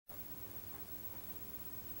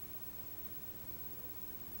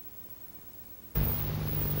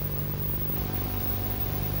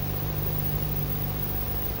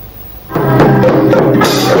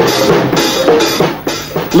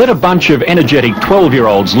Let a bunch of energetic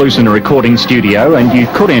 12-year-olds loose in a recording studio and you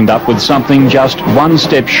could end up with something just one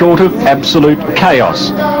step short of absolute chaos.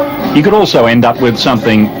 You could also end up with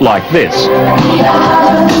something like this.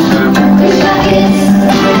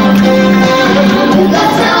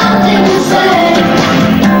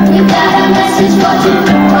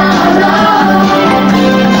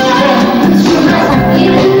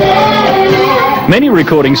 Many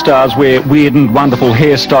recording stars wear weird and wonderful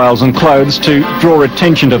hairstyles and clothes to draw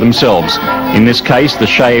attention to themselves. In this case, the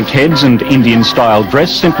shaved heads and Indian-style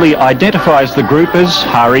dress simply identifies the group as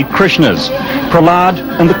Hare Krishnas, Prahlad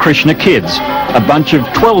and the Krishna Kids, a bunch of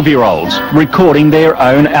 12-year-olds recording their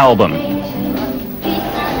own album.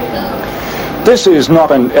 This is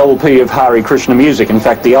not an LP of Hare Krishna music. In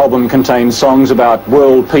fact, the album contains songs about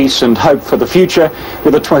world peace and hope for the future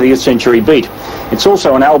with a 20th century beat. It's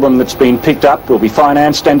also an album that's been picked up, will be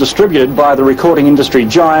financed and distributed by the recording industry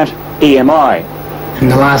giant EMI. In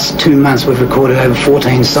the last 2 months we've recorded over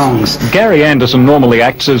 14 songs. Gary Anderson normally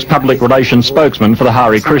acts as public relations spokesman for the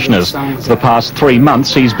Hare Krishnas. For the past 3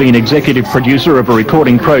 months he's been executive producer of a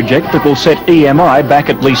recording project that will set EMI back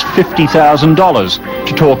at least $50,000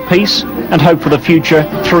 to talk peace and hope for the future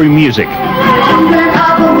through music.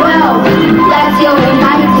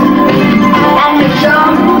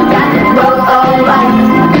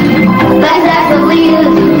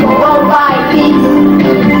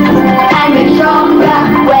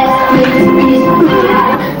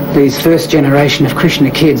 These first generation of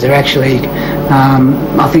Krishna kids are actually,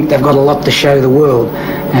 I think they've got a lot to show the world.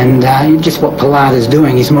 And just what Prahlad is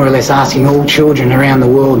doing is more or less asking all children around the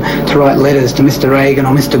world to write letters to Mr. Reagan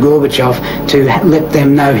or Mr. Gorbachev to let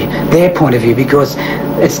them know their point of view, because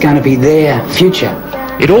it's going to be their future.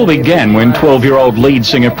 It all began when 12-year-old lead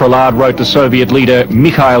singer Prahlad wrote to Soviet leader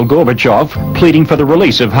Mikhail Gorbachev pleading for the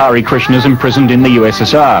release of Hare Krishnas imprisoned in the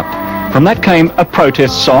USSR. From that came a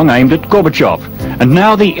protest song aimed at Gorbachev, and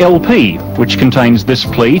now the LP, which contains this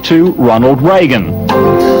plea to Ronald Reagan.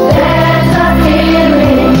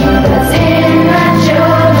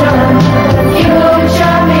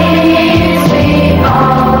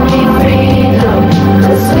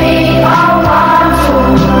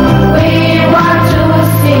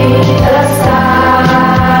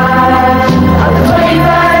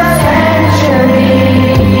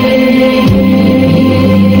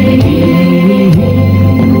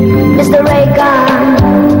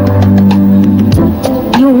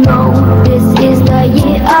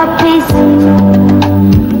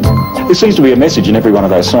 There seems to be a message in every one of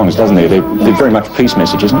those songs, doesn't there? They're very much peace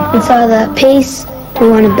message, isn't it? It's either peace, we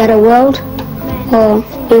want a better world, or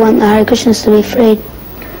we want the Hare Krishnas to be freed.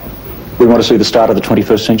 We want to see the start of the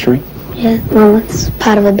 21st century? Yeah, well, it's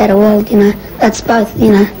part of a better world, you know. That's both,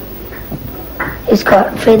 you know. It's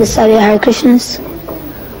got free the Soviet Hare Krishnas,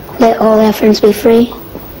 let all our friends be free,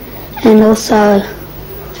 and also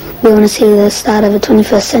we want to see the start of the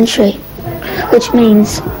 21st century, which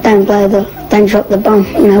means don't drop the bomb,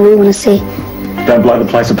 you know, we want to see. Don't blow the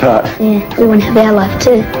place apart. Yeah, we want to have our life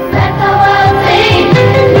too.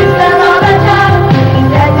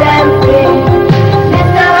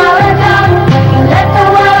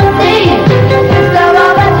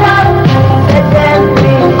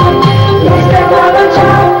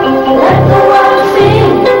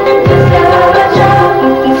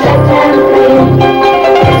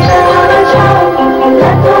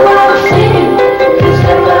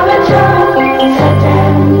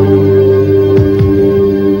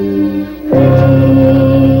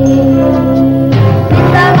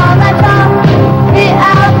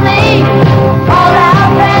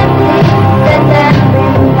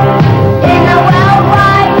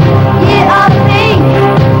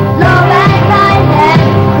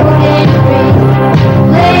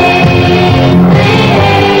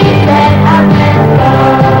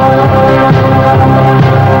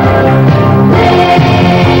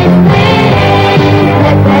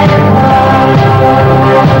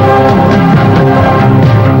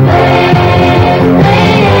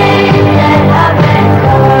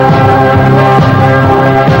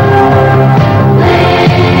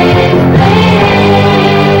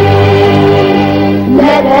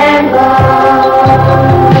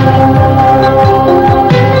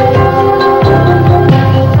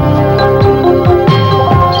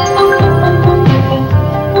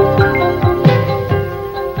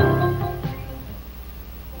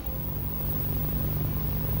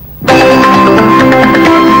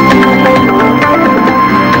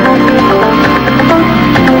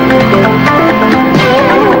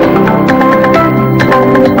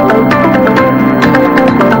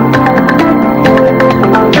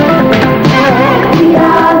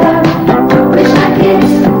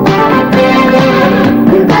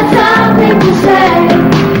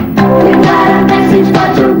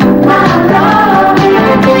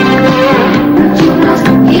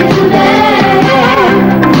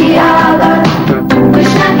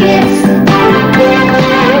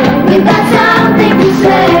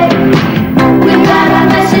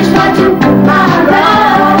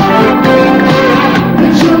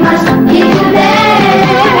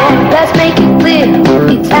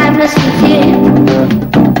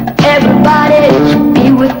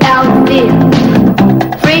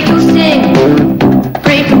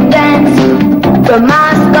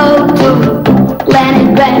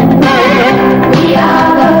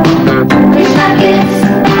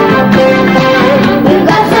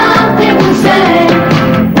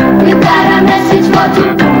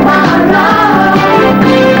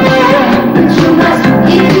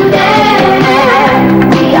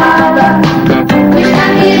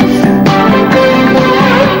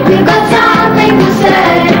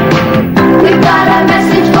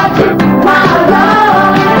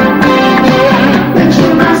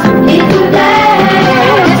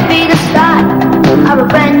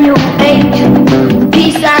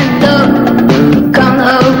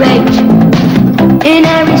 in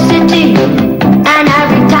every city and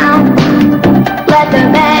every town. Let the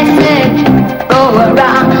message go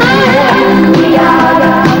around. We are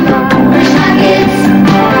the Krishna kids.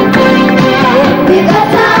 We've got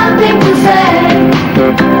something to say.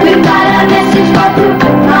 We've got a message for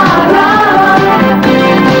tomorrow.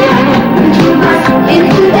 You must in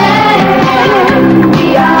today. We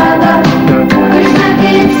are the Krishna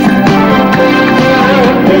kids.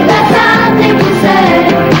 We've got something to say.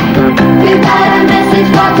 We've got a message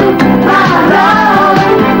for tomorrow.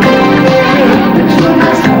 You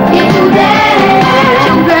must in today.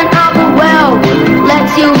 Children of the world,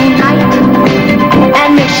 let's unite and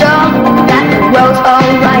make sure that the world's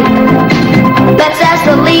alright. Let's ask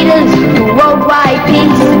the leaders for worldwide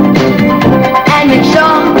peace and make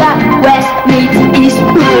sure that West meets East.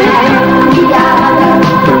 We are the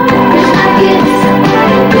Krishna kids.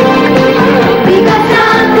 We got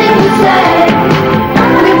something to say.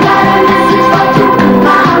 We've got a message for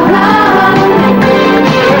tomorrow,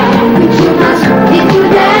 which you must hear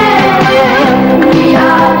today. We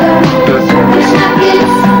are the Krishna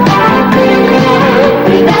kids.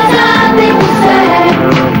 We got something to say.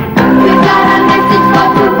 We've got a message for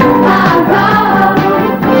tomorrow.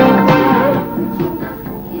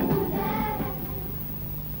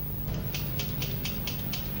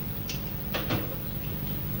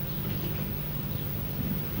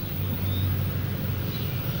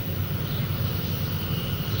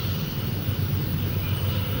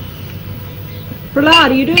 Prahlad,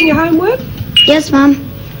 are you doing your homework? Yes, Mum.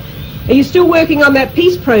 Are you still working on that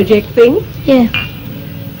peace project thing? Yeah.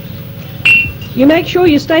 You make sure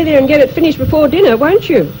you stay there and get it finished before dinner, won't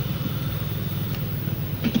you?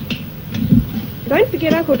 Don't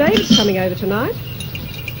forget Uncle David's coming over tonight.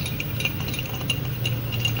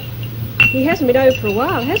 He hasn't been over for a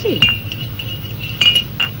while, has he?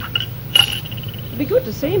 It'd be good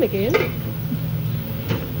to see him again.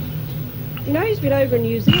 You know he's been over in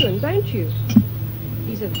New Zealand, don't you?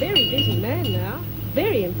 He's a very busy man now.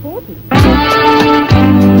 Very important.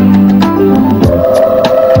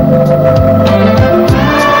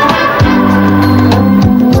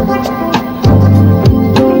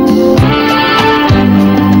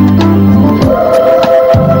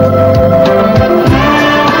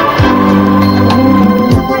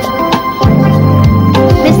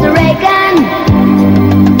 Mr. Reagan,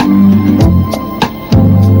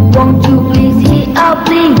 won't you please hear our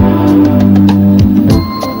plea?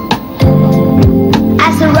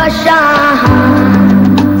 As the Russians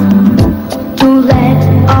to let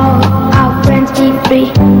all our friends be free.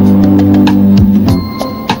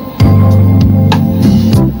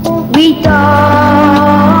 We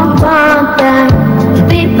don't want them to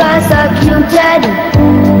be persecuted.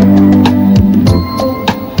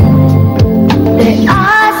 They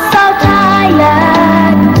are so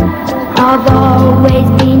tired of always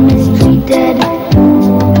being mistreated.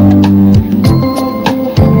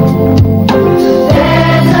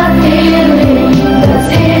 There's a feeling that's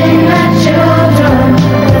in the children.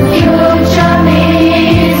 The future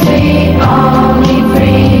needs the only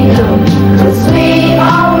freedom. 'Cause we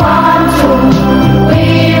all want to. We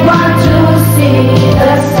want to see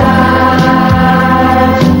the start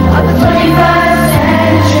of the 21st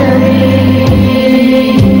century.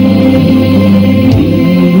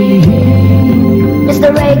 Mr.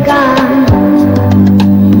 Reagan,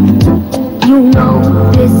 you know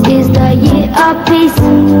this is the year of peace.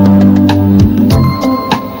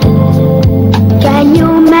 Can you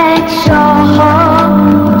make sure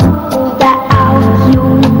that our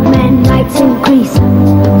human rights increase?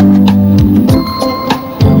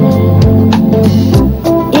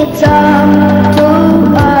 It's up to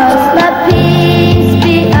us, let peace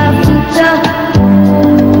be our future.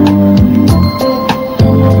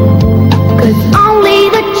 'Cause only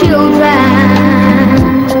the children